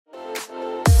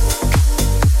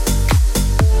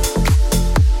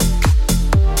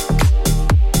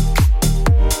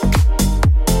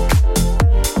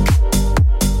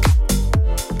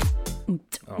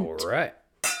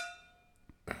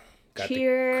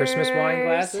Christmas wine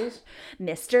glasses.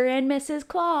 Mr. and Mrs.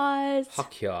 Claus.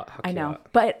 I know,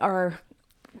 but our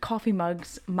coffee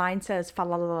mugs, mine says fa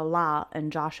la la la la,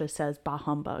 and Josh's says bah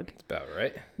humbug. That's about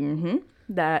right.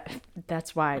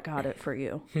 That's why I got it for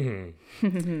you.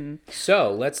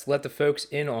 So let's let the folks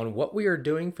in on what we are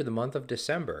doing for the month of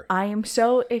December. I am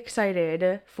so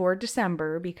excited for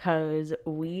December because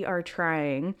we are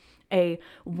trying a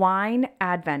wine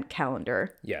advent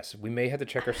calendar. Yes, we may have to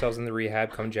check ourselves in the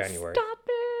rehab come January. Stop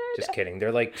it. Just kidding.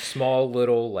 They're like small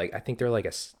little, like, I think they're like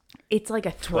it's like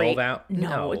a 12 ounce.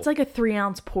 No, it's like a 3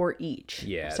 ounce pour each.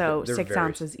 Yeah. So they're 6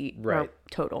 ounces each. Right.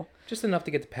 Total. Just enough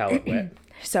to get the palate wet.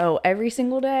 So every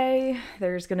single day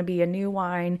there's going to be a new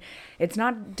wine. It's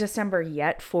not December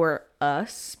yet for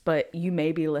us, but you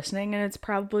may be listening and it's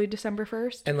probably December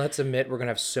 1st. And let's admit, we're going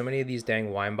to have so many of these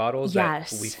dang wine bottles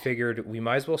that we figured we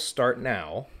might as well start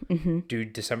now, do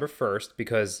December 1st,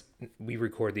 because we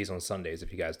record these on Sundays,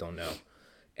 if you guys don't know.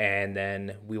 And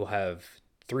then we will have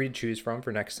 3 to choose from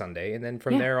for next Sunday. And then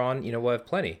from there on, we'll have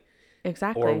plenty.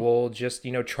 Exactly. Or we'll just,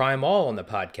 try them all on the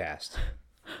podcast.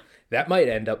 That might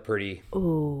end up pretty.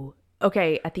 Ooh.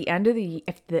 Okay. At the end of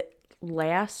if the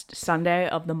last Sunday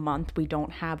of the month, we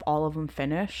don't have all of them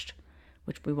finished,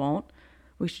 which we won't,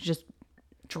 we should just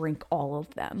drink all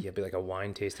of them. Yeah, be like a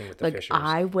wine tasting with the Fishers.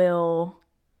 I will.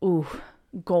 Ooh.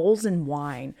 Goals and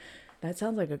wine. That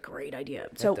sounds like a great idea.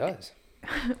 It does.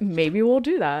 Maybe we'll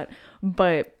do that.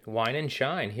 But wine and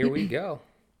shine. Here we go.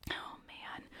 Oh,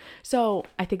 man. So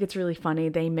I think it's really funny.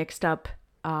 They mixed up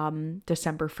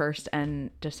December 1st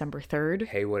and December 3rd.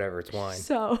 Hey, whatever, it's wine.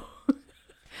 So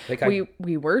like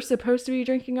we were supposed to be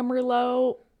drinking a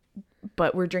Merlot,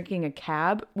 but we're drinking a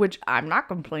Cab, which I'm not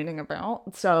complaining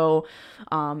about. So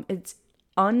it's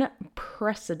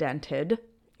Unprecedented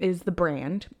is the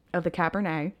brand of the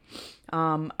Cabernet.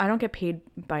 I don't get paid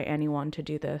by anyone to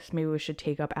do this. Maybe we should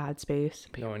take up ad space.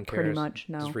 No one cares. Pretty much,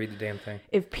 no. Just read the damn thing.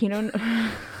 If Pinot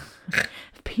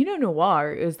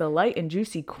Noir is the light and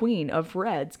juicy queen of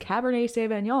reds, Cabernet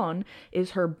Sauvignon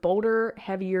is her bolder,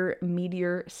 heavier,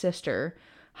 meatier sister,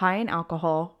 high in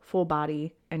alcohol, full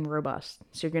body, and robust.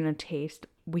 So you're going to taste,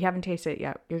 we haven't tasted it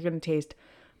yet, you're going to taste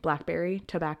blackberry,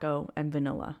 tobacco, and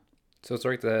vanilla. So it's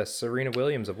like the Serena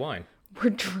Williams of wine. We're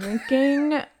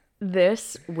drinking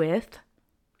this with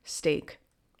steak.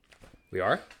 We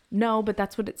are? No, but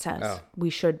that's what it says. Oh. We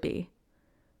should be.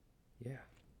 Yeah.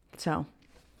 So,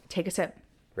 take a sip.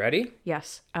 Ready?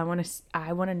 Yes. I want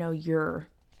to know your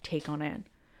take on it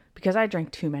because I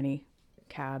drank too many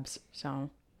cabs. So,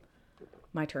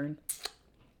 my turn.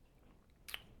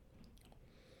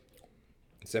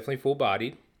 It's definitely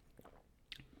full-bodied.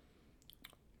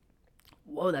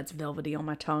 Whoa, that's velvety on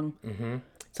my tongue. Mm-hmm.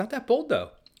 It's not that bold, though.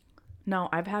 No,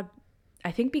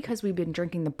 I think because we've been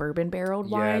drinking the bourbon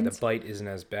barreled wines. Yeah, the bite isn't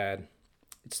as bad.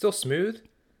 It's still smooth.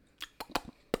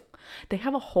 They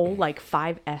have a whole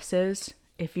 5 S's.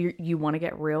 If you want to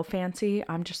get real fancy,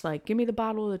 I'm just like, give me the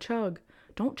bottle of the chug.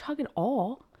 Don't chug it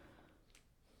all.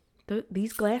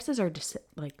 These glasses are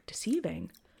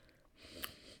deceiving.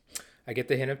 I get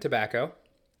the hint of tobacco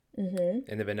and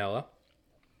the vanilla.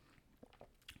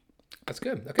 That's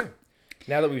good. Okay.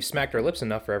 Now that we've smacked our lips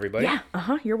enough for everybody.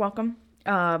 Yeah. You're welcome.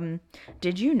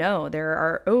 Did you know there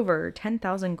are over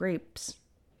 10,000 grape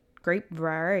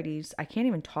varieties? I can't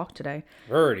even talk today.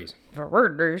 Varieties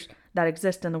that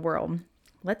exist in the world.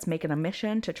 Let's make it a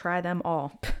mission to try them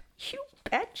all. You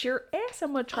bet your ass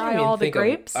I'm gonna try all the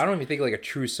grapes. I don't even think a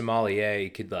true sommelier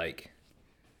could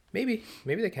maybe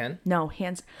they can. No,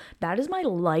 that is my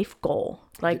life goal.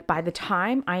 By the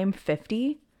time I am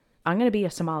 50, I'm gonna be a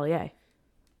sommelier.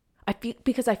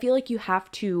 Because I feel like you have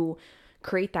to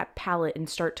create that palate and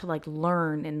start to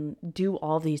learn and do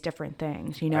all these different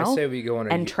things, I say we go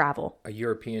on travel a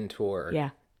European tour.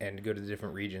 Yeah. And go to the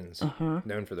different regions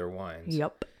known for their wines.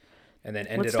 Yep. And then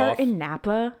Let's start in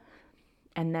Napa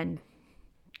and then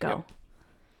go. Yep.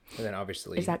 And then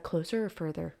obviously. Is that closer or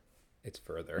further? It's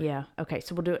further. Yeah. Okay.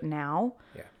 So we'll do it now.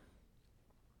 Yeah.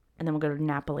 And then we'll go to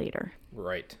Napa later.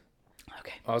 Right.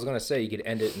 Okay. I was going to say you could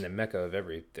end it in the mecca of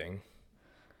everything.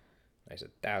 Nice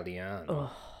Italiano.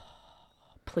 Oh,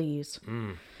 please.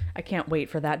 I can't wait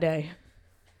for that day.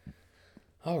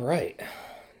 All right.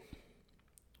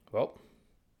 Well.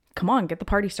 Come on, get the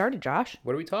party started, Josh.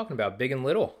 What are we talking about? Big and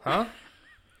little, huh?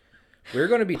 We're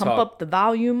going to be Pump up the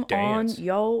volume on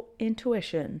your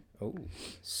intuition. Oh.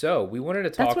 So, we wanted to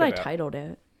talk about... That's what I titled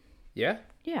it. Yeah?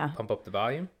 Yeah. Pump up the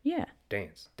volume? Yeah.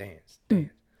 Dance.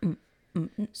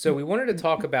 So, we wanted to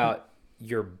talk about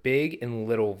your big and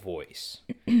little voice.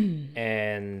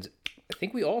 And I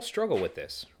think we all struggle with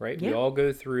this, right? Yeah. We all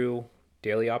go through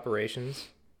daily operations,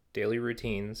 daily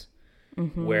routines,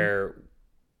 where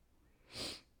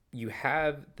you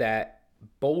have that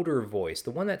bolder voice,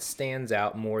 the one that stands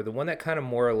out more, the one that kind of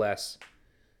more or less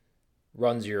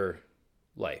runs your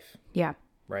life. Yeah.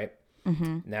 Right? Mm-hmm.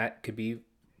 And that could be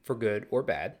for good or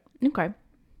bad. Okay.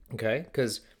 Okay?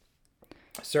 Because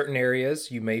certain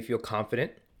areas you may feel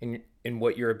confident in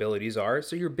what your abilities are,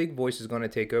 so your big voice is going to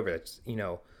take over. That's,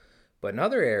 but in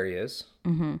other areas,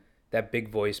 that big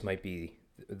voice might be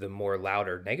the more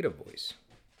louder negative voice.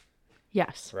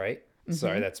 Yes. Right? Mm-hmm.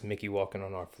 Sorry, that's Mickey walking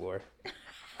on our floor.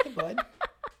 Hey, bud.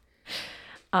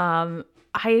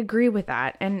 I agree with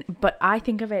that. But I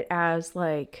think of it as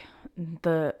like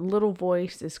the little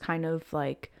voice is kind of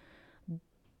like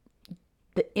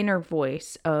the inner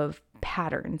voice of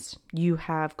patterns you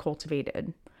have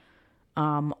cultivated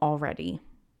already.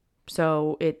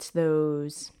 So it's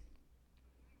those,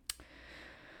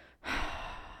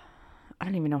 I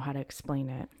don't even know how to explain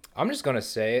it. I'm just going to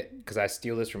say it because I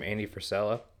steal this from Andy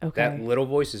Frisella. Okay. That little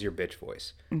voice is your bitch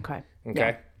voice. Okay. Okay.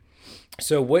 Yeah.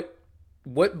 So what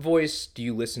voice do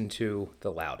you listen to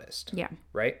the loudest? Yeah.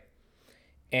 Right?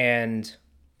 And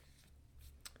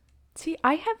see,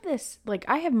 I have this, like,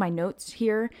 I have my notes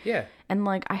here. Yeah. And,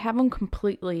 like, I have them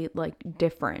completely, like,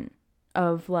 different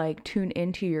of, like, tune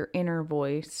into your inner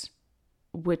voice,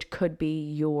 which could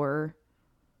be your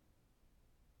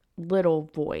little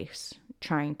voice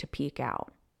trying to peek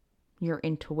out, your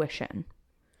intuition.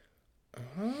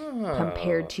 Oh.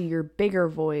 Compared to your bigger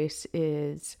voice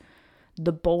is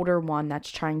the bolder one that's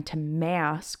trying to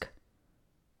mask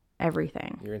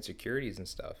everything. Your insecurities and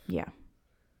stuff. Yeah.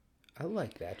 I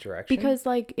like that direction. Because,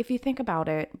 like, if you think about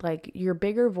it, like, your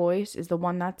bigger voice is the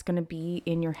one that's going to be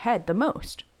in your head the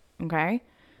most, okay?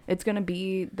 It's going to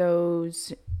be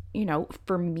those,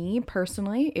 for me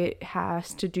personally, it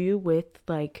has to do with,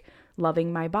 like,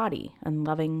 loving my body and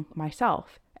loving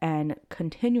myself. And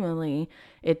continually,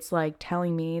 it's, like,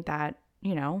 telling me that,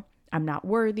 I'm not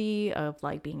worthy of,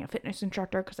 like, being a fitness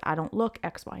instructor because I don't look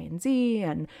X, Y, and Z,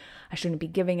 and I shouldn't be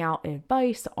giving out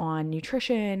advice on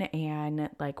nutrition and,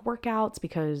 like, workouts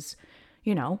because,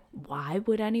 why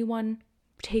would anyone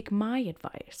take my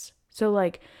advice? So,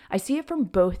 like, I see it from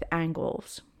both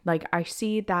angles. Like, I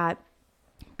see that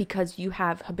because you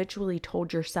have habitually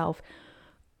told yourself,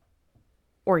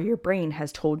 or your brain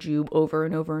has told you over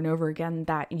and over and over again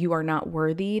that you are not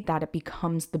worthy, that it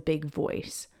becomes the big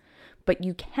voice. But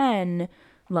you can,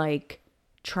 like,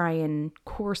 try and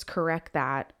course correct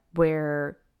that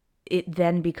where it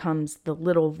then becomes the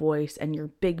little voice and your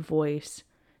big voice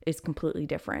is completely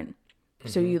different. Mm-hmm.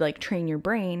 So you, like, train your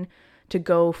brain to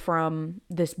go from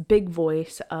this big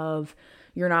voice of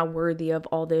you're not worthy of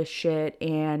all this shit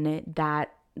and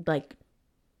that, like,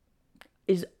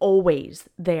 is always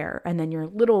there. And then your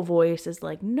little voice is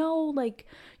like, no, like,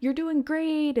 you're doing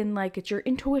great. And, like, it's your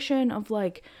intuition of,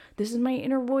 like, this is my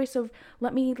inner voice of,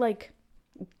 let me, like,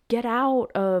 get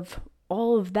out of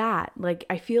all of that. Like,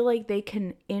 I feel like they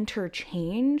can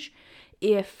interchange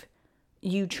if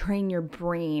you train your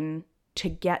brain to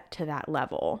get to that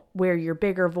level where your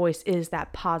bigger voice is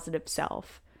that positive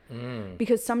self.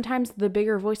 Because sometimes the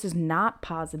bigger voice is not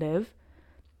positive.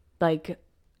 Like,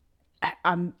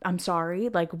 I'm sorry,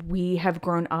 like, we have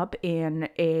grown up in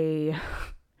a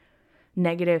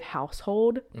negative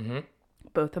household,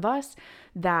 both of us,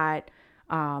 that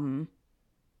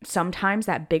sometimes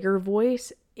that bigger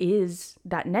voice is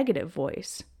that negative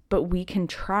voice, but we can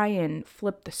try and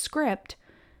flip the script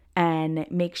and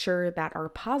make sure that our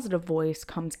positive voice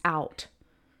comes out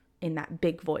in that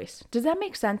big voice. Does that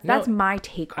make sense? No, that's my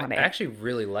take on it. I actually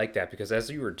really like that because as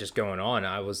you were just going on,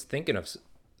 I was thinking of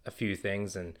a few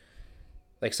things, and,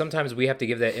 like, sometimes we have to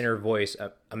give that inner voice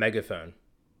a megaphone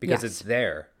because it's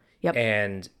there. Yep.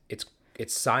 And it's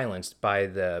silenced by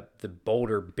the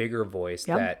bolder, bigger voice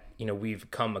that, we've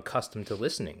come accustomed to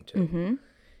listening to. Mm-hmm.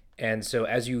 And so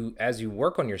as you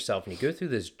work on yourself and you go through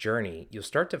this journey, you'll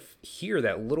start to hear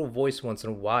that little voice once in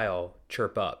a while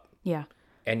chirp up. Yeah.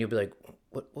 And you'll be like,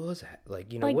 what was that? Like,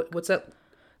 like, what's that?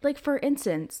 Like, for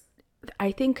instance,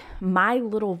 I think my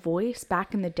little voice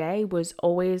back in the day was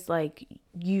always like,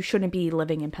 you shouldn't be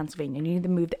living in Pennsylvania. You need to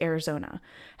move to Arizona.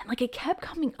 And, like, it kept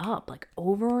coming up, like,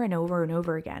 over and over and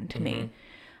over again to me.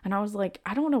 And I was like,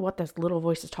 I don't know what this little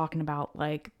voice is talking about.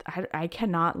 Like, I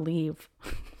cannot leave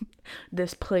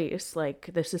this place. Like,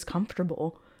 this is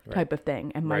comfortable type of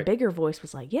thing. And my bigger voice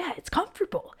was like, yeah, it's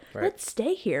comfortable. Let's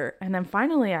stay here. And then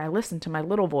finally I listened to my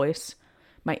little voice,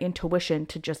 my intuition,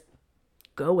 to just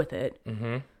go with it.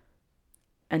 Mm-hmm.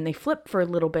 And they flipped for a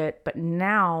little bit, but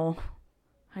now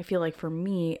I feel like for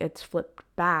me, it's flipped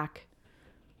back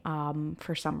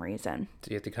for some reason.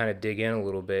 So you have to kind of dig in a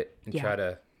little bit and try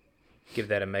to give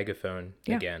that a megaphone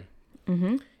again.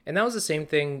 Mm-hmm. And that was the same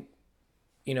thing,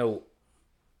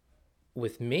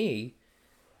 with me,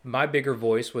 my bigger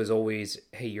voice was always,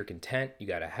 hey, you're content, you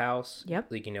got a house, Yep.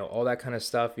 like, all that kind of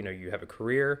stuff, you have a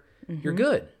career, you're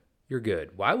good. You're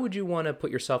good. Why would you want to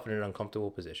put yourself in an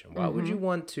uncomfortable position? Why would you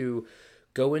want to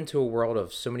go into a world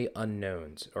of so many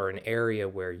unknowns or an area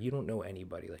where you don't know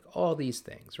anybody, like all these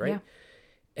things, right? Yeah.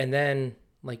 And then,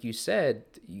 like you said,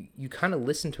 you kind of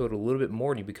listen to it a little bit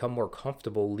more and you become more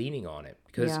comfortable leaning on it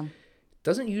because it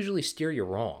doesn't usually steer you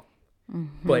wrong,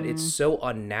 but it's so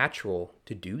unnatural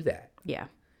to do that. Yeah.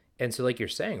 And so, like you're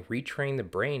saying, retrain the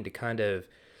brain to kind of,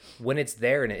 when it's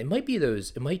there, and it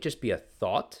might just be a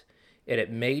thought, and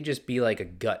it may just be like a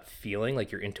gut feeling,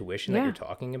 like your intuition that you're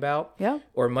talking about. Yeah.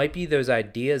 Or it might be those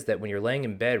ideas that when you're laying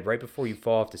in bed right before you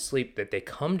fall off to sleep, that they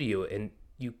come to you and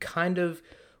you kind of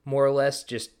more or less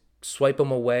just swipe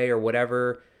them away or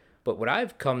whatever. But what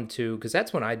I've come to, because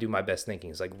that's when I do my best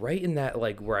thinking, is like right in that,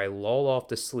 like where I lull off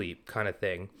to sleep kind of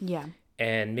thing. Yeah.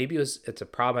 And maybe it's a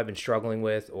problem I've been struggling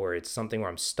with, or it's something where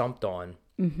I'm stumped on.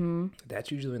 Mm-hmm.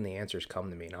 That's usually when the answers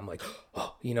come to me. And I'm like,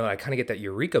 oh, I kind of get that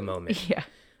eureka moment. Yeah.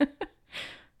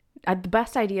 The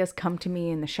best ideas come to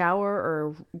me in the shower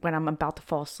or when I'm about to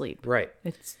fall asleep. Right.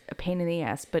 It's a pain in the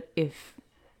ass. But if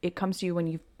it comes to you when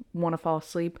you want to fall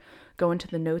asleep, go into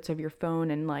the notes of your phone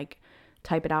and like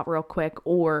type it out real quick.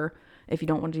 Or if you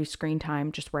don't want to do screen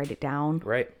time, just write it down.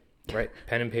 Right.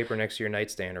 Pen and paper next to your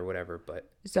nightstand or whatever. But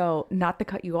so not to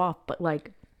cut you off, but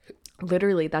like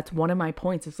literally that's one of my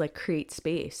points is like create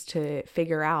space to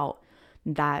figure out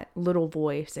that little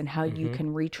voice and how you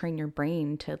can retrain your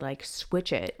brain to like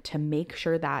switch it to make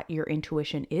sure that your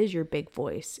intuition is your big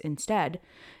voice instead.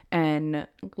 And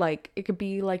like it could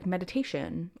be like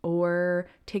meditation or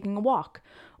taking a walk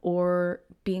or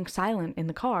being silent in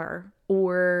the car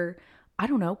or I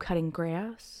don't know, cutting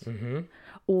grass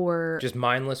or just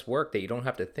mindless work that you don't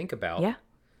have to think about. Yeah.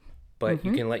 But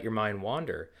you can let your mind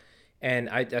wander.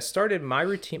 And I started my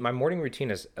routine. My morning routine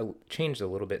has changed a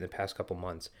little bit in the past couple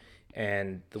months.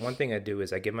 And the one thing I do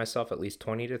is I give myself at least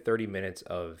 20 to 30 minutes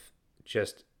of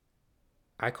just,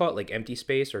 I call it like empty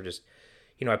space, or just,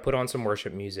 I put on some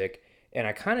worship music and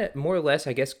I kind of more or less,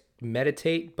 I guess,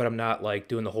 meditate, but I'm not like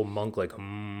doing the whole monk, like,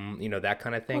 that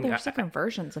kind of thing. Well, there's different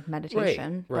versions of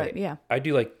meditation. Right. But yeah. I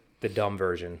do like the dumb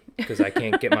version because I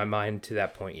can't get my mind to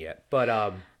that point yet.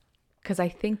 But, because I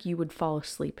think you would fall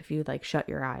asleep if you like shut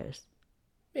your eyes.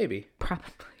 Maybe.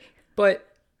 Probably. But,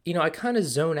 I kind of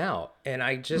zone out and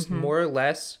I just more or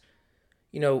less,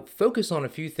 focus on a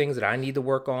few things that I need to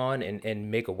work on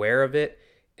and make aware of it.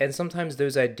 And sometimes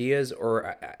those ideas,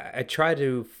 or I try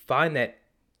to find that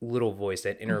little voice,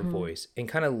 that inner voice, and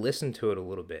kind of listen to it a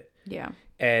little bit. Yeah.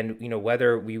 And,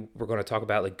 whether we're going to talk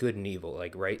about like good and evil,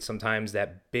 like, right? Sometimes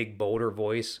that big, bolder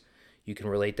voice, you can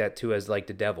relate that to as like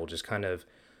the devil, just kind of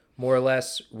more or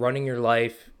less running your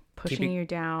life, pushing you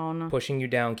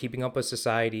down, keeping up with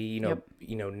society,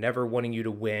 never wanting you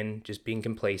to win, just being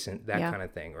complacent, that kind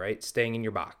of thing, right? Staying in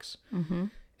your box. And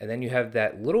then you have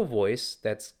that little voice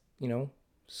that's,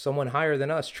 someone higher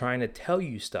than us trying to tell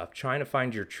you stuff, trying to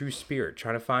find your true spirit,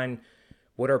 trying to find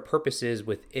what our purpose is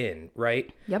within,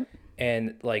 right? Yep.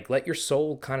 And like let your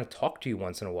soul kind of talk to you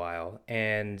once in a while.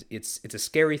 And it's a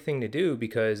scary thing to do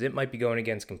because it might be going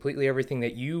against completely everything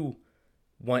that you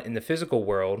want in the physical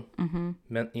world,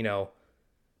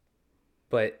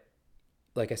 but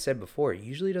like I said before, it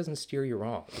usually doesn't steer you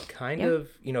wrong. It kind of,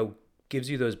 gives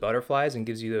you those butterflies and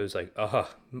gives you those like,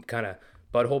 kind of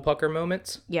butthole pucker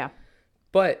moments. Yeah.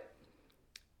 But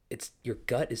it's your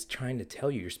gut is trying to tell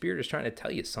you, your spirit is trying to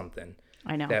tell you something.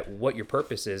 I know. That what your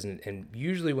purpose is. And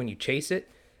usually when you chase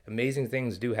it, amazing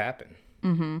things do happen.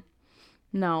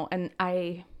 No, and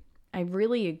I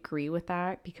really agree with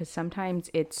that because sometimes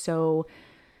it's so,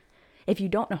 if you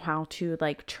don't know how to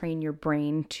like train your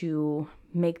brain to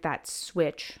make that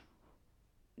switch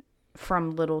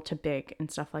from little to big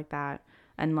and stuff like that.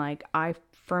 And like, I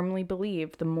firmly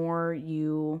believe the more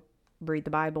you read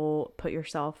the Bible, put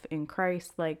yourself in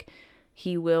Christ, like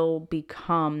he will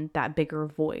become that bigger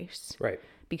voice. Right.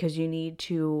 Because you need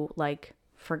to like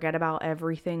forget about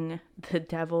everything the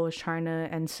devil is trying to,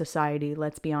 and society,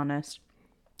 let's be honest,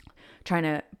 trying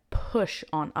to push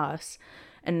on us,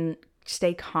 and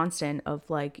stay constant of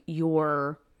like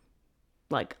your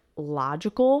like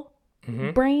logical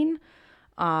brain,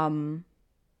 and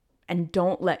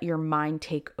don't let your mind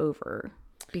take over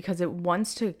because it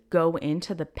wants to go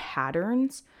into the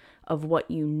patterns of what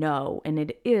you know. And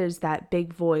it is that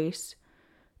big voice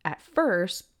at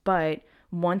first, but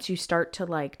once you start to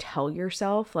like tell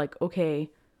yourself like, okay,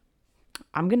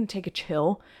 I'm going to take a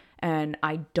chill and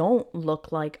I don't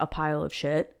look like a pile of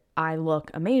shit. I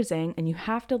look amazing, and you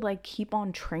have to like keep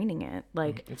on training it.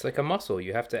 Like it's like a muscle.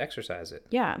 You have to exercise it.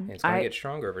 Yeah. And it's going to get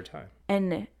stronger over time.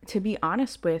 And to be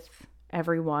honest with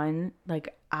everyone,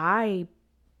 like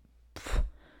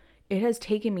it has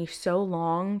taken me so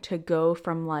long to go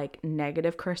from like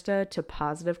negative Krista to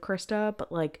positive Krista,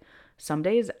 but like some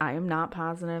days I am not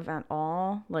positive at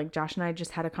all. Like Josh and I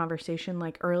just had a conversation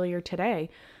like earlier today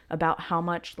about how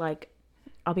much, like,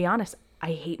 I'll be honest,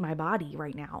 I hate my body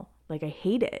right now. Like I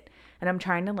hate it. And I'm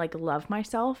trying to like love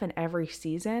myself in every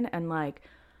season. And like,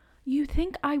 you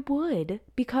think I would,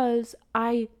 because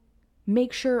I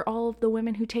make sure all of the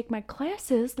women who take my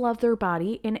classes love their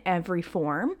body in every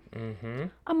form. Mm-hmm.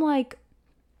 I'm like,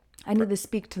 I need to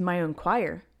speak to my own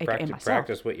choir, aka myself.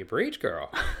 Practice what you preach,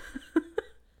 girl.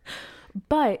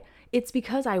 But it's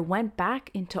because I went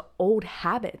back into old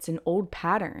habits and old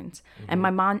patterns. Mm-hmm.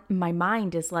 And my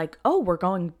mind is like, oh, we're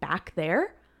going back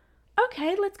there?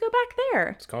 Okay, let's go back there.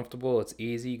 It's comfortable. It's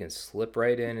easy. You can slip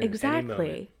right in any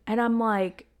moment. And I'm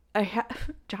like,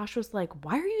 Josh was like,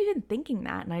 why are you even thinking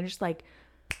that? And I just like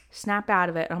snapped out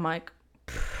of it. And I'm like,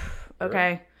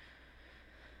 okay.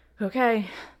 Okay.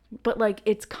 But like,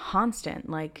 it's constant.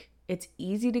 Like, it's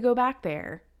easy to go back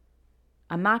there.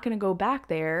 I'm not going to go back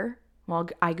there. Well,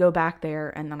 I go back there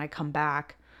and then I come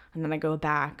back and then I go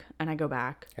back and I go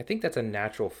back. I think that's a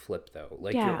natural flip though.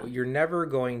 Like you're never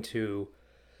going to,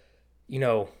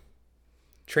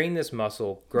 train this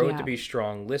muscle, grow it to be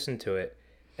strong, listen to it,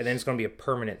 and then it's going to be a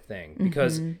permanent thing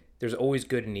because there's always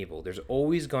good and evil. There's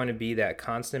always going to be that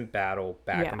constant battle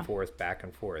back and forth, back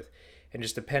and forth. And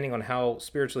just depending on how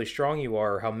spiritually strong you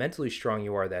are or how mentally strong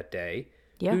you are that day,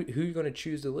 who you're going to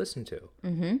choose to listen to.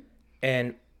 Mm-hmm.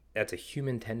 And that's a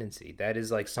human tendency. That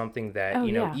is like something that,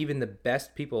 even the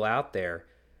best people out there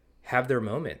have their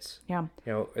moments. Yeah.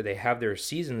 Or they have their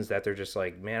seasons that they're just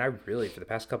like, man, I really, for the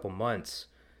past couple months,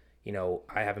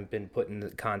 I haven't been putting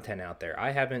the content out there.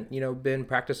 I haven't, been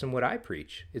practicing what I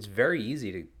preach. It's very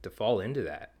easy to fall into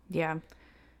that. Yeah,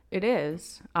 it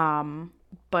is.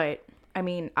 But I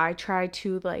mean, I try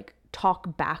to like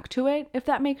talk back to it, if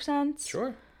that makes sense.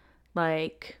 Sure.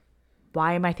 Like,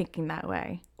 why am I thinking that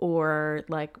way? Or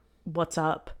like, what's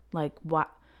up? Like,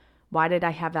 why did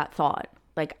I have that thought?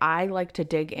 Like, I like to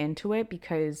dig into it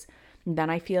because then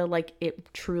I feel like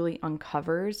it truly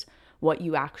uncovers what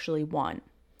you actually want.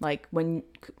 Like when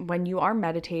you are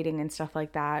meditating and stuff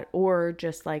like that, or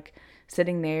just like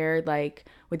sitting there, like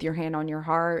with your hand on your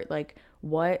heart, like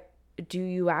what do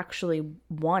you actually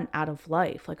want out of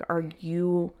life? Like, are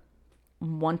you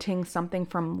wanting something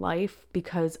from life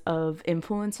because of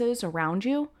influences around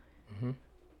you? Mm-hmm.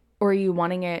 Or are you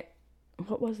wanting it?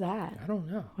 What was that? I don't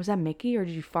know. Was that Mickey or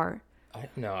did you fart?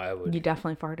 No, I would. You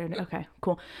definitely farted. Okay,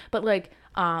 cool. But like,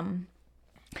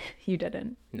 you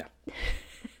didn't. No.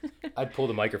 I'd pull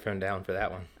the microphone down for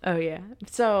that one. Oh yeah.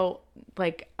 So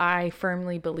like, I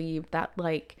firmly believe that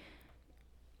like,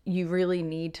 you really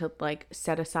need to like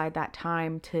set aside that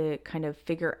time to kind of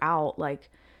figure out like,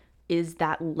 is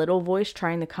that little voice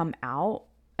trying to come out,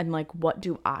 and like, what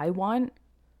do I want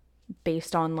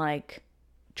based on like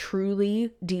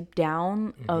truly deep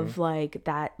down of like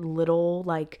that little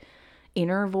like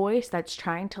inner voice that's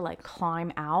trying to like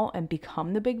climb out and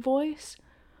become the big voice?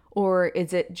 Or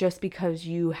is it just because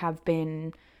you have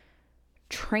been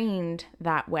trained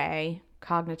that way,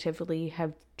 cognitively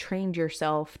have trained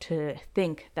yourself to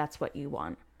think that's what you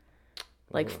want?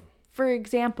 Like, for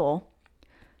example,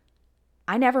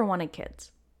 I never wanted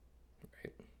kids.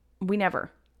 Right. We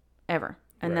never, ever.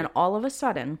 And then all of a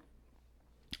sudden,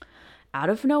 out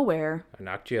of nowhere, I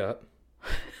knocked you up.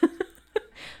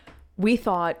 We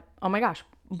thought, oh my gosh,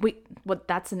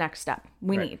 that's the next step.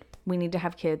 We need to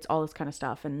have kids, all this kind of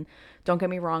stuff. And don't get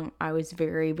me wrong, I was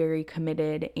very, very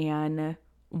committed and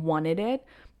wanted it.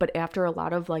 But after a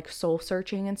lot of like soul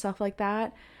searching and stuff like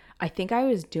that, I think I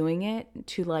was doing it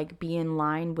to like be in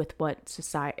line with what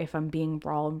society, if I'm being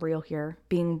raw and real here,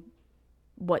 being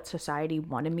what society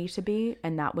wanted me to be.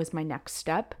 And that was my next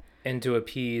step. And to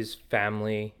appease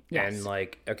family. Yes. And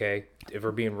like, okay, if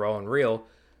we're being raw and real,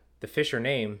 the Fisher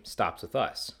name stops with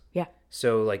us. Yeah.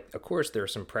 So like, of course,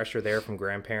 there's some pressure there from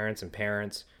grandparents and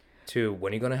parents to,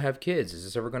 when are you going to have kids? Is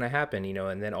this ever going to happen?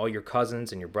 And then all your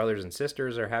cousins and your brothers and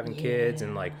sisters are having kids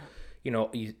and like,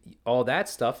 all that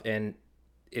stuff. And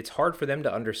it's hard for them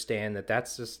to understand that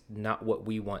that's just not what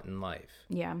we want in life.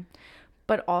 Yeah.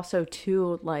 But also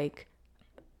too, like,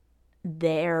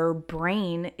 their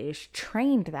brain is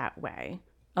trained that way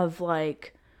of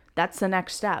like, that's the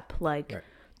next step. Like,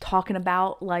 talking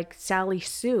about like Sally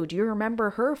Sue. Do you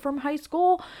remember her from high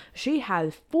school? She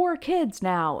has 4 kids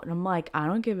now. And I'm like, I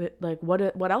don't give it, like,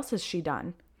 what else has she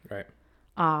done? Right.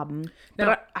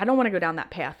 But I don't want to go down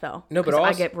that path though. No, but also,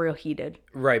 I get real heated.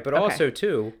 Right, but also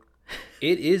too,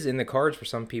 it is in the cards for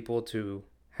some people to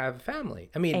have a family.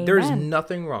 I mean, there's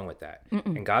nothing wrong with that.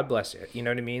 And God bless it. You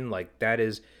know what I mean? Like that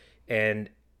is, and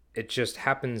it just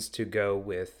happens to go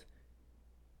with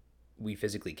we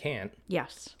physically can't.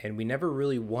 Yes. And we never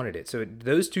really wanted it. So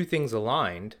those two things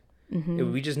aligned.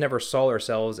 We just never saw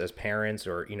ourselves as parents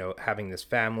or, you know, having this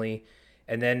family.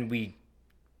 And then we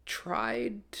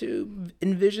tried to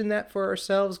envision that for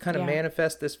ourselves, kind of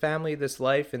manifest this family, this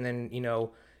life. And then, you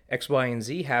know, X, Y, and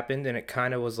Z happened. And it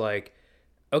kind of was like,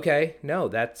 okay, no,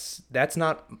 that's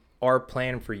not our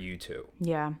plan for you two.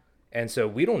 Yeah. And so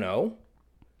we don't know.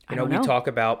 You know, we talk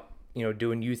about, you know,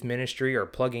 doing youth ministry or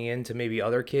plugging into maybe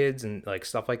other kids and like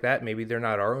stuff like that. Maybe they're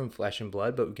not our own flesh and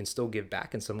blood, but we can still give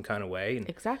back in some kind of way. And,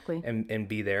 exactly. And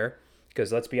be there.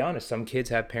 Because let's be honest, some kids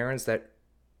have parents that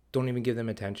don't even give them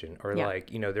attention or like,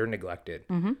 you know, they're neglected.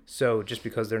 So just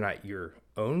because they're not your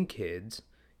own kids,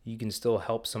 you can still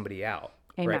help somebody out.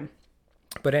 Amen. Right?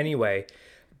 But anyway,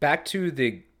 back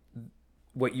to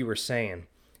what you were saying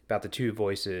about the two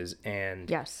voices and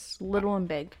yes, little and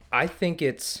big. I think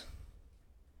it's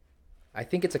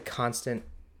a constant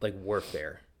like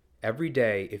warfare every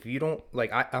day. If you don't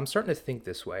like, I'm starting to think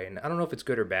this way, and I don't know if it's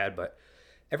good or bad, but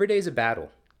every day is a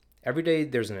battle. Every day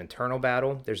there's an internal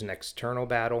battle. There's an external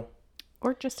battle.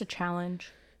 Or just a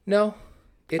challenge. No,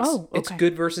 it's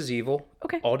good versus evil.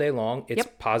 Okay. All day long. It's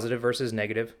positive versus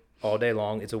negative all day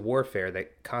long. It's a warfare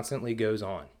that constantly goes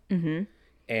on.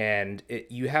 And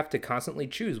you have to constantly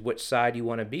choose which side you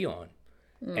want to be on.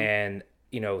 And,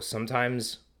 you know,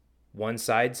 sometimes one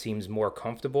side seems more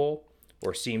comfortable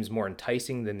or seems more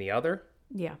enticing than the other.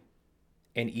 Yeah.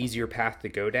 An easier path to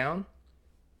go down.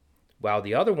 While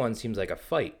the other one seems like a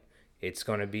fight. It's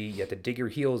going to be, you have to dig your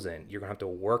heels in. You're going to have to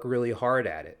work really hard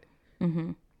at it.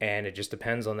 And it just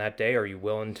depends on that day. Are you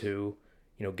willing to,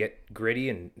 you know, get gritty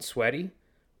and sweaty?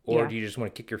 Or do you just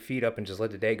want to kick your feet up and just let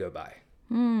the day go by?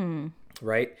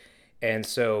 Right? And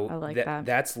so I like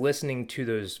that's listening to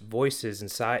those voices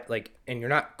inside, like, and you're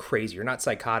not crazy. You're not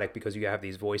psychotic because you have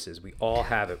these voices. We all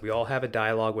have it. We all have a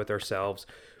dialogue with ourselves.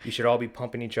 We should all be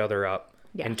pumping each other up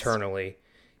internally.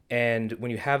 And when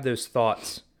you have those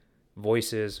thoughts,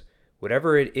 voices,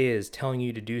 whatever it is telling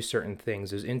you to do certain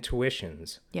things, those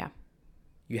intuitions. Yeah.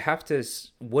 You have to,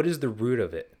 what is the root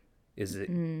of it? Is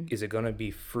it going to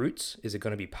be fruits? Is it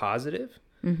going to be positive?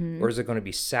 Or is it going to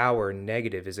be sour,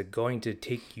 negative? Is it going to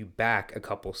take you back a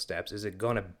couple steps? Is it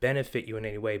going to benefit you in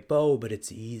any way? But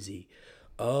it's easy.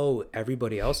 Oh,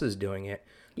 everybody else is doing it.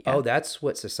 Yeah. Oh, that's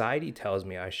what society tells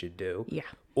me I should do. Yeah.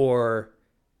 Or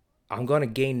I'm going to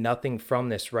gain nothing from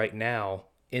this right now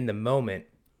in the moment.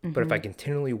 But if I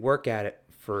continually work at it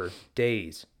for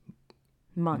days,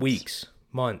 months, weeks,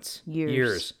 months,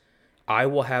 years, I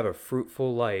will have a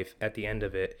fruitful life at the end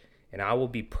of it. And I will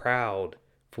be proud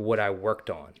for what I worked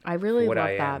on. I really love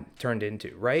that. Am turned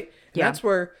into, right? Yeah. That's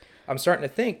where I'm starting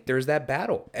to think there's that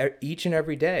battle each and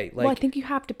every day. Like, well, I think you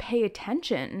have to pay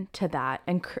attention to that.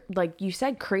 And like you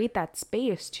said, create that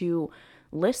space to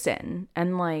listen.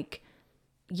 And like,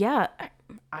 yeah,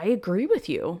 I agree with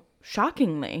you.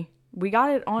 Shockingly. We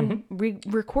got it on, we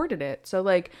recorded it. So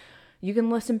like, you can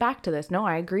listen back to this. No,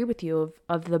 I agree with you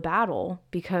of the battle,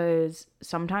 because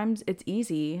sometimes it's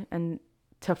easy and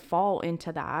to fall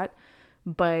into that,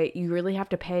 but you really have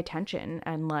to pay attention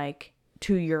and like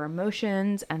to your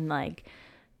emotions and like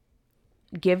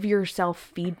give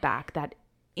yourself feedback, that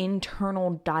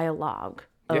internal dialogue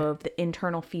of the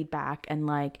internal feedback. And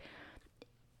like,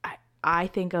 I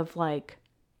think of like,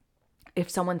 if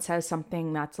someone says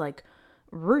something that's like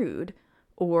rude,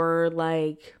 or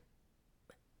like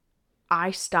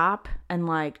I stop and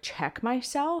like check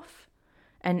myself,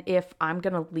 and if I'm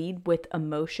gonna lead with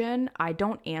emotion, I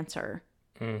don't answer.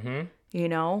 You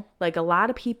know, like a lot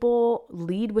of people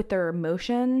lead with their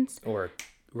emotions, or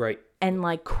right, and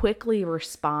like quickly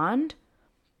respond,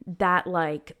 that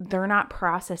like they're not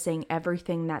processing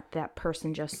everything that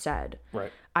person just said.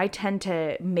 Right. I tend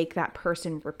to make that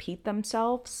person repeat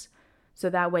themselves, so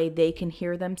that way they can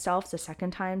hear themselves a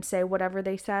second time say whatever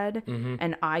they said,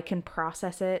 and I can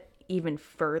process it even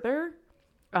further.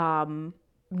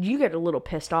 You get a little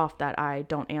pissed off that I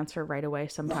don't answer right away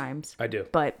sometimes. I do.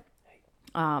 But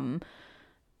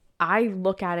I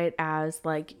look at it as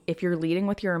like, if you're leading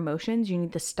with your emotions, you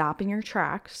need to stop in your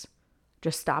tracks.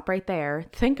 Just stop right there.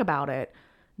 Think about it.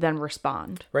 Then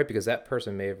respond. Right, because that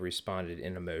person may have responded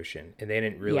in emotion and they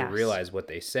didn't really realize what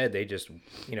they said. They just,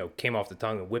 you know, came off the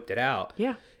tongue and whipped it out.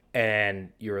 Yeah. And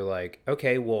you're like,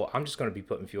 okay, well, I'm just going to be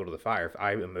putting fuel to the fire if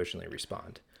I emotionally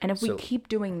respond. And if we keep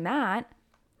doing that.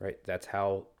 Right, that's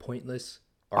how pointless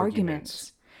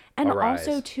arguments And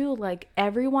also, too, like,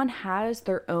 everyone has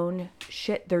their own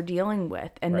shit they're dealing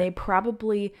with. And they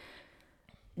probably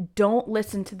don't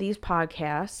listen to these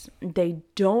podcasts. They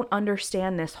don't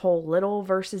understand this whole little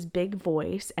versus big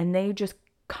voice. And they just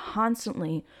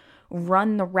constantly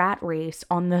run the rat race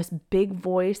on this big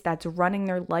voice that's running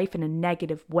their life in a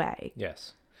negative way.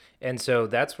 Yes. And so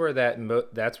that's where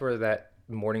that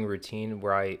morning routine,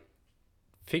 where I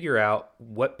figure out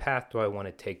what path do I want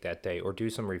to take that day, or do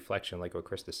some reflection, like what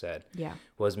Krista said. Yeah.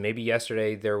 Was maybe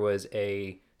yesterday there was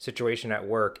a situation at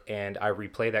work and I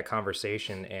replay that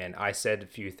conversation and I said a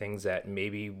few things that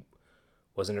maybe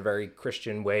wasn't a very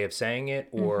Christian way of saying it,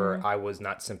 or I was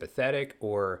not sympathetic,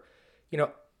 or,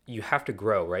 you have to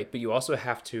grow, right? But you also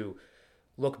have to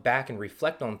look back and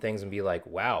reflect on things and be like,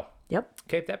 wow. Yep.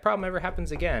 Okay, if that problem ever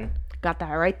happens again, got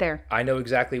that right there. I know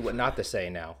exactly what not to say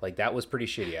now. Like, that was pretty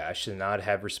shitty. I should not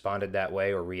have responded that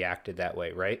way or reacted that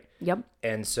way, right? Yep.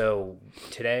 And so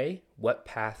today, what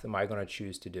path am I going to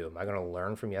choose to do? Am I going to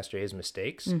learn from yesterday's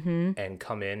mistakes and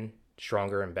come in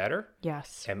stronger and better?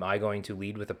 Yes. Am I going to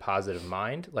lead with a positive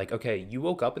mind? Like, okay, you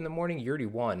woke up in the morning, you already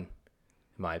won, in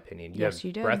my opinion. You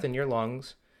have breath in your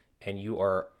lungs, and you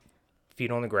are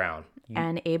feet on the ground.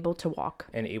 And able to walk.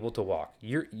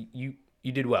 You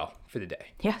did well for the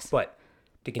day. Yes. But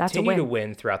to continue to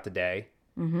win throughout the day,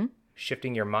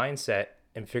 shifting your mindset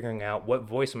and figuring out what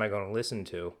voice am I going to listen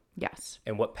to? Yes.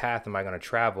 And what path am I going to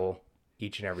travel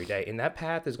each and every day? And that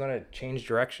path is going to change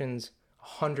directions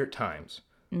 100 times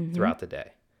throughout the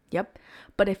day. Yep.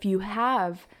 But if you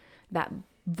have that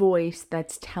voice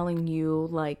that's telling you,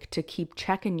 like, to keep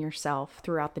checking yourself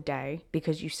throughout the day,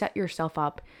 because you set yourself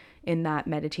up in that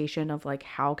meditation of, like,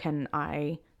 how can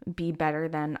I be better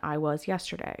than I was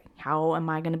yesterday? How am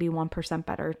I going to be 1%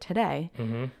 better today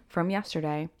from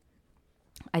yesterday?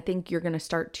 I think you're going to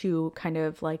start to kind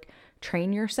of, like,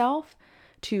 train yourself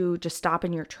to just stop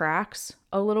in your tracks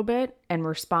a little bit and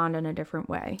respond in a different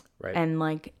way. Right. And,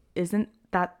 like, isn't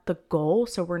that the goal?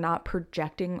 So we're not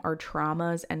projecting our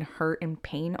traumas and hurt and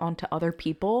pain onto other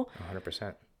people.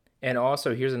 100%. And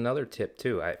also, here's another tip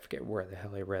too. I forget where the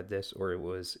hell I read this, or it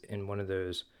was in one of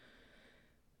those,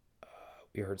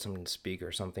 we heard someone speak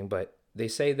or something, but they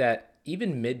say that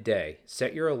even midday,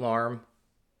 set your alarm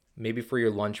maybe for your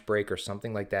lunch break or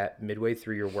something like that, midway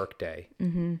through your work day,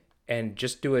 and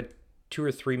just do a 2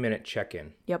 or 3 minute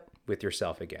check-in with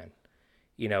yourself again.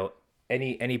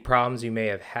 Any problems you may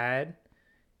have had,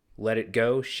 let it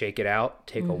go, shake it out,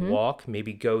 take a walk,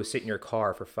 maybe go sit in your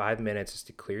car for 5 minutes just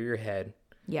to clear your head.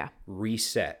 Yeah.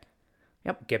 Reset.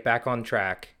 Yep. Get back on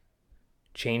track.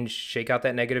 Shake out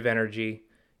that negative energy,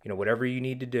 whatever you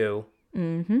need to do,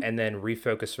 and then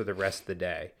refocus for the rest of the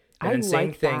day. And then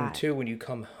same thing too when you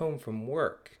come home from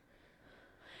work.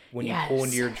 When you pull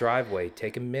into your driveway,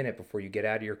 take a minute before you get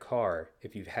out of your car.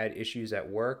 If you've had issues at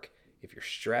work, if you're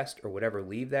stressed or whatever,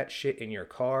 leave that shit in your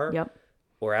car. Yep.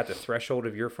 Or at the threshold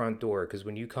of your front door. Because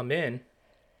when you come in,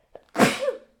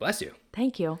 bless you.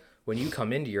 Thank you. When you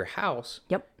come into your house,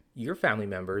 your family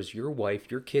members, your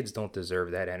wife, your kids don't deserve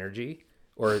that energy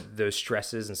or those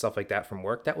stresses and stuff like that from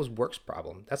work. That was work's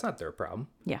problem. That's not their problem.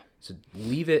 Yeah. So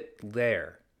leave it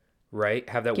there, right?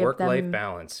 Have that work-life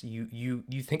balance. You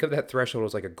think of that threshold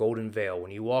as like a golden veil.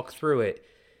 When you walk through it,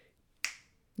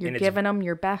 you're giving them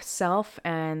your best self,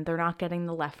 and they're not getting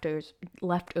the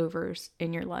leftovers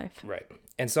in your life. Right.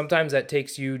 And sometimes that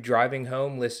takes you driving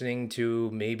home, listening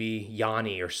to maybe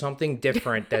Yanni or something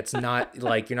different that's not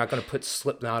like, you're not going to put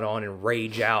Slipknot on and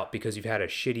rage out because you've had a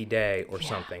shitty day or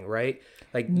something, right?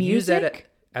 Like, use that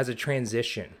as a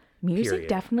transition. Music period.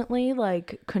 Definitely,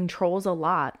 like, controls a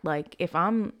lot. Like, if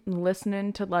I'm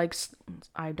listening to, like,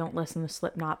 I don't listen to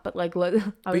Slipknot, but, like, but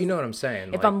you know what I'm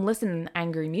saying. If I'm listening to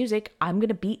angry music, I'm going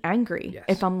to be angry. Yes.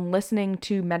 If I'm listening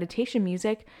to meditation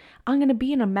music, I'm going to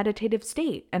be in a meditative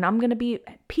state, and I'm going to be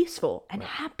peaceful and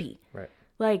happy. Right.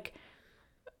 Like.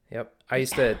 Yep. There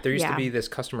used to be this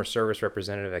customer service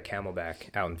representative at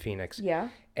Camelback out in Phoenix. Yeah.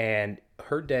 And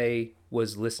her day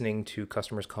was listening to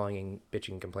customers calling,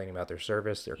 bitching, complaining about their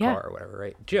service, their car or whatever,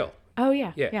 right? Jill. Oh,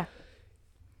 yeah. Yeah.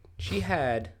 She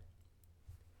had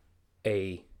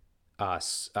a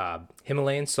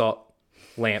Himalayan salt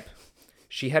lamp.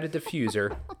 She had a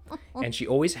diffuser, and she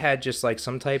always had just like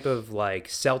some type of like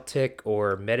Celtic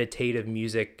or meditative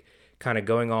music kind of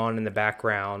going on in the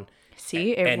background.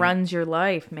 See, it runs your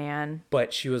life, man.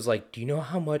 But she was like, do you know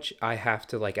how much I have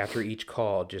to, like, after each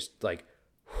call, just like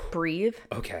breathe?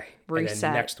 Okay. Reset. And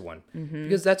then the next one.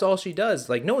 Because that's all she does.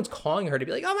 Like, no one's calling her to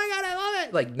be like, oh my God, I love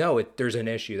it. Like, no, there's an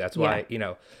issue. That's why,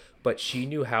 but she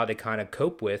knew how to kind of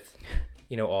cope with,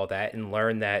 all that, and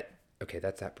learn that okay,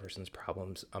 that's that person's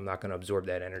problems. I'm not going to absorb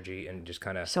that energy and just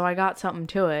kind of. So I got something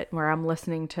to it where I'm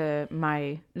listening to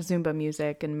my Zumba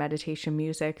music and meditation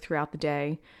music throughout the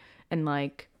day and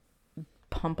like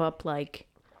pump up like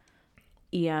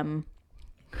EM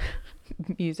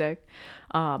music.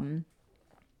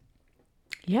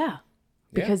 Yeah.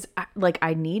 Because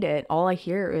I need it. All I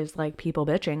hear is like people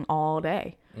bitching all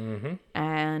day. Mm-hmm.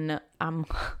 And I'm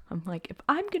like, if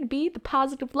I'm going to be the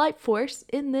positive light force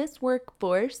in this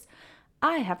workforce,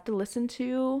 I have to listen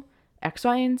to X,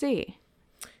 Y, and Z.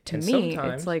 To me,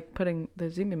 it's like putting the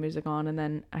Zumba music on and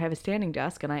then I have a standing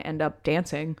desk and I end up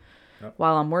dancing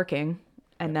while I'm working.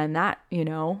 And then that,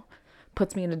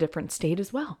 puts me in a different state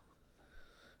as well.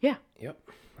 Yeah. Yep.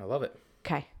 I love it.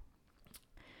 Okay.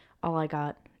 All I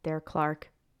got there,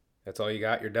 Clark. That's all you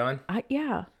got? You're done?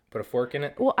 Yeah. Put a fork in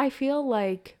it? Well, I feel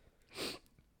like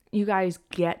you guys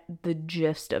get the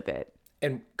gist of it.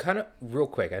 And kind of real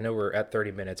quick, I know we're at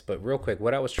 30 minutes, but real quick,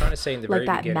 what I was trying to say in the very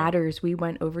beginning. Like that matters. We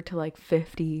went over to like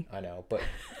 50. I know, but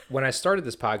when I started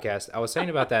this podcast, I was saying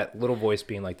about that little voice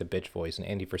being like the bitch voice and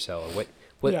Andy Frisella.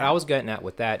 What I was getting at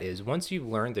with that is once you've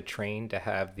learned to train to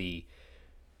have the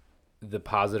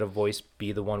positive voice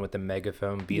be the one with the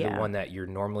megaphone, be the one that you're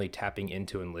normally tapping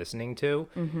into and listening to.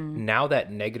 Mm-hmm. Now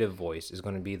that negative voice is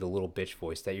going to be the little bitch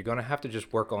voice that you're going to have to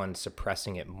just work on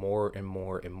suppressing it more and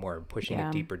more and more and pushing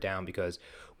it deeper down, because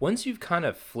once you've kind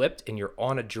of flipped and you're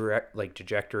on a direct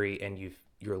trajectory and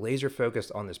you're laser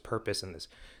focused on this purpose and this,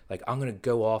 like, I'm going to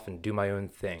go off and do my own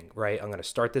thing, right? I'm going to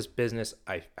start this business.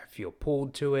 I feel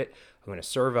pulled to it. I'm going to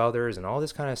serve others and all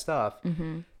this kind of stuff.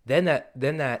 Mm-hmm. Then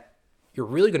that you're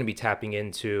really going to be tapping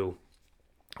into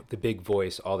the big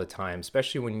voice all the time,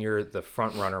 especially when you're the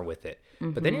front runner with it.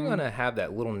 Mm-hmm. But then you're going to have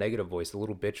that little negative voice, the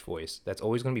little bitch voice that's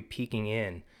always going to be peeking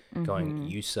in, going,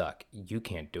 you suck. You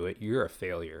can't do it. You're a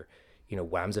failure.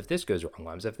 Whams if this goes wrong.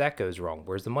 Whams if that goes wrong.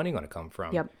 Where's the money going to come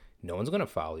from? Yep. No one's going to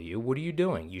follow you. What are you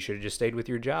doing? You should have just stayed with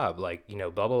your job. Like, blah,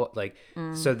 blah, blah. Like,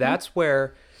 so that's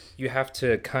where you have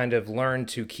to kind of learn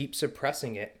to keep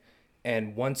suppressing it.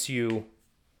 And once you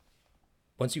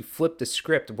flip the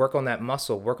script, work on that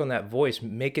muscle, work on that voice,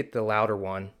 make it the louder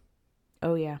one.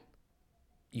 Oh, yeah.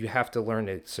 You have to learn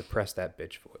to suppress that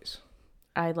bitch voice.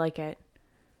 I like it.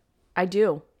 I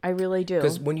do. I really do.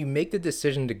 Because when you make the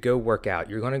decision to go work out,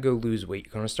 you're going to go lose weight.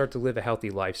 You're going to start to live a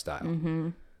healthy lifestyle. Mm-hmm.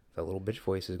 The little bitch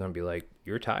voice is going to be like,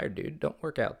 you're tired, dude. Don't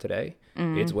work out today.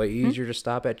 Mm-hmm. It's way easier to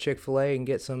stop at Chick-fil-A and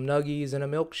get some nuggies and a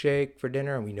milkshake for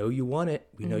dinner. And we know you want it.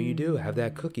 We know you do. Have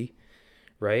that cookie,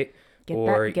 right?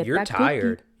 Get you're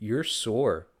tired. Cookie. You're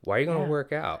sore. Why are you going to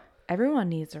work out? Everyone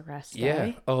needs a rest day.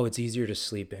 Yeah. Oh, it's easier to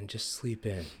sleep in. Just sleep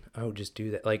in. Oh, just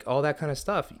do that. Like all that kind of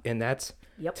stuff. And that's,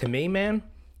 to me, man,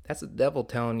 that's the devil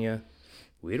telling you,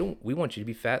 we want you to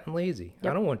be fat and lazy.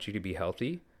 Yep. I don't want you to be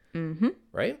healthy. Mm-hmm.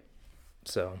 Right?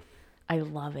 So. I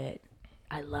love it.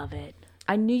 I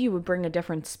knew you would bring a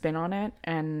different spin on it.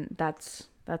 And that's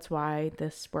why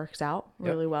this works out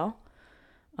really well.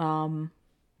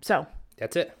 So.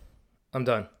 That's it. I'm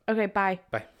done. Okay, bye.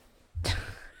 Bye.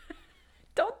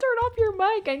 Don't turn off your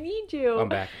mic. I need you. I'm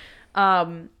back.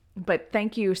 But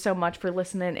thank you so much for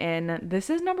listening in. This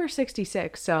is number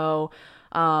 66. So,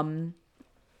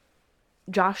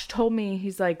 Josh told me,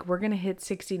 he's like, we're going to hit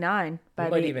 69. We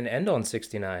might even end on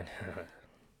 69.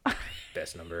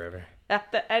 Best number ever. At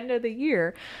the end of the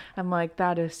year. I'm like,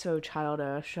 that is so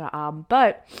childish.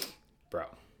 But. Bro.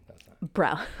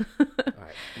 All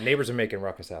right. Neighbors are making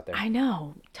ruckus out there. I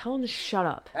know. Tell them to shut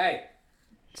up. Hey.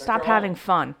 Stop having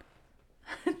fun.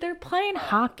 They're playing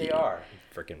hockey. They are.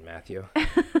 Freaking Matthew.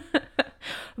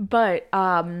 But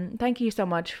thank you so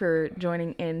much for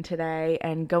joining in today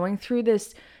and going through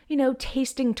this,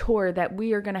 tasting tour that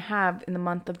we are going to have in the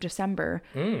month of December.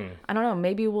 I don't know.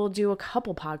 Maybe we'll do a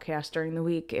couple podcasts during the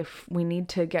week if we need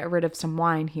to get rid of some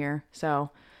wine here.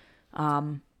 So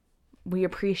we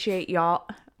appreciate y'all.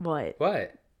 What?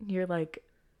 You're like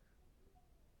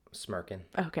smirking.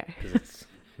 Okay. It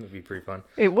would be pretty fun.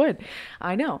 It would.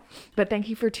 I know. But thank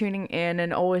you for tuning in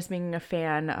and always being a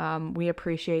fan. We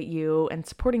appreciate you and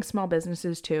supporting small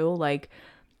businesses too. Like,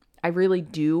 I really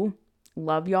do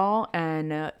love y'all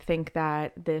and think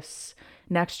that this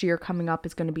next year coming up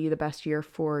is going to be the best year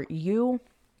for you.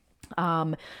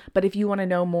 But if you want to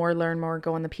know more, learn more,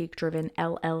 go on the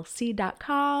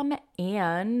peakdrivenllc.com,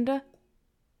 and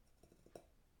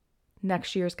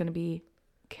next year is going to be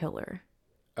killer.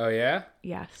 Oh, yeah?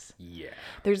 Yes. Yeah.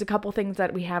 There's a couple things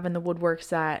that we have in the woodworks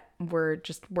that we're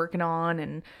just working on,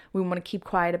 and we want to keep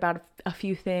quiet about a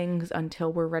few things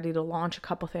until we're ready to launch a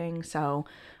couple things. So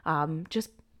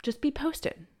just be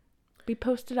posted. Be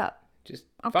posted up. Just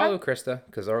follow Krista,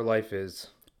 because our life is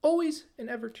always and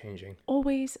ever changing.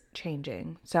 Always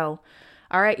changing. So,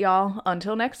 all right, y'all.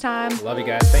 Until next time. Love you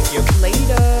guys. Thank you.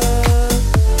 Later.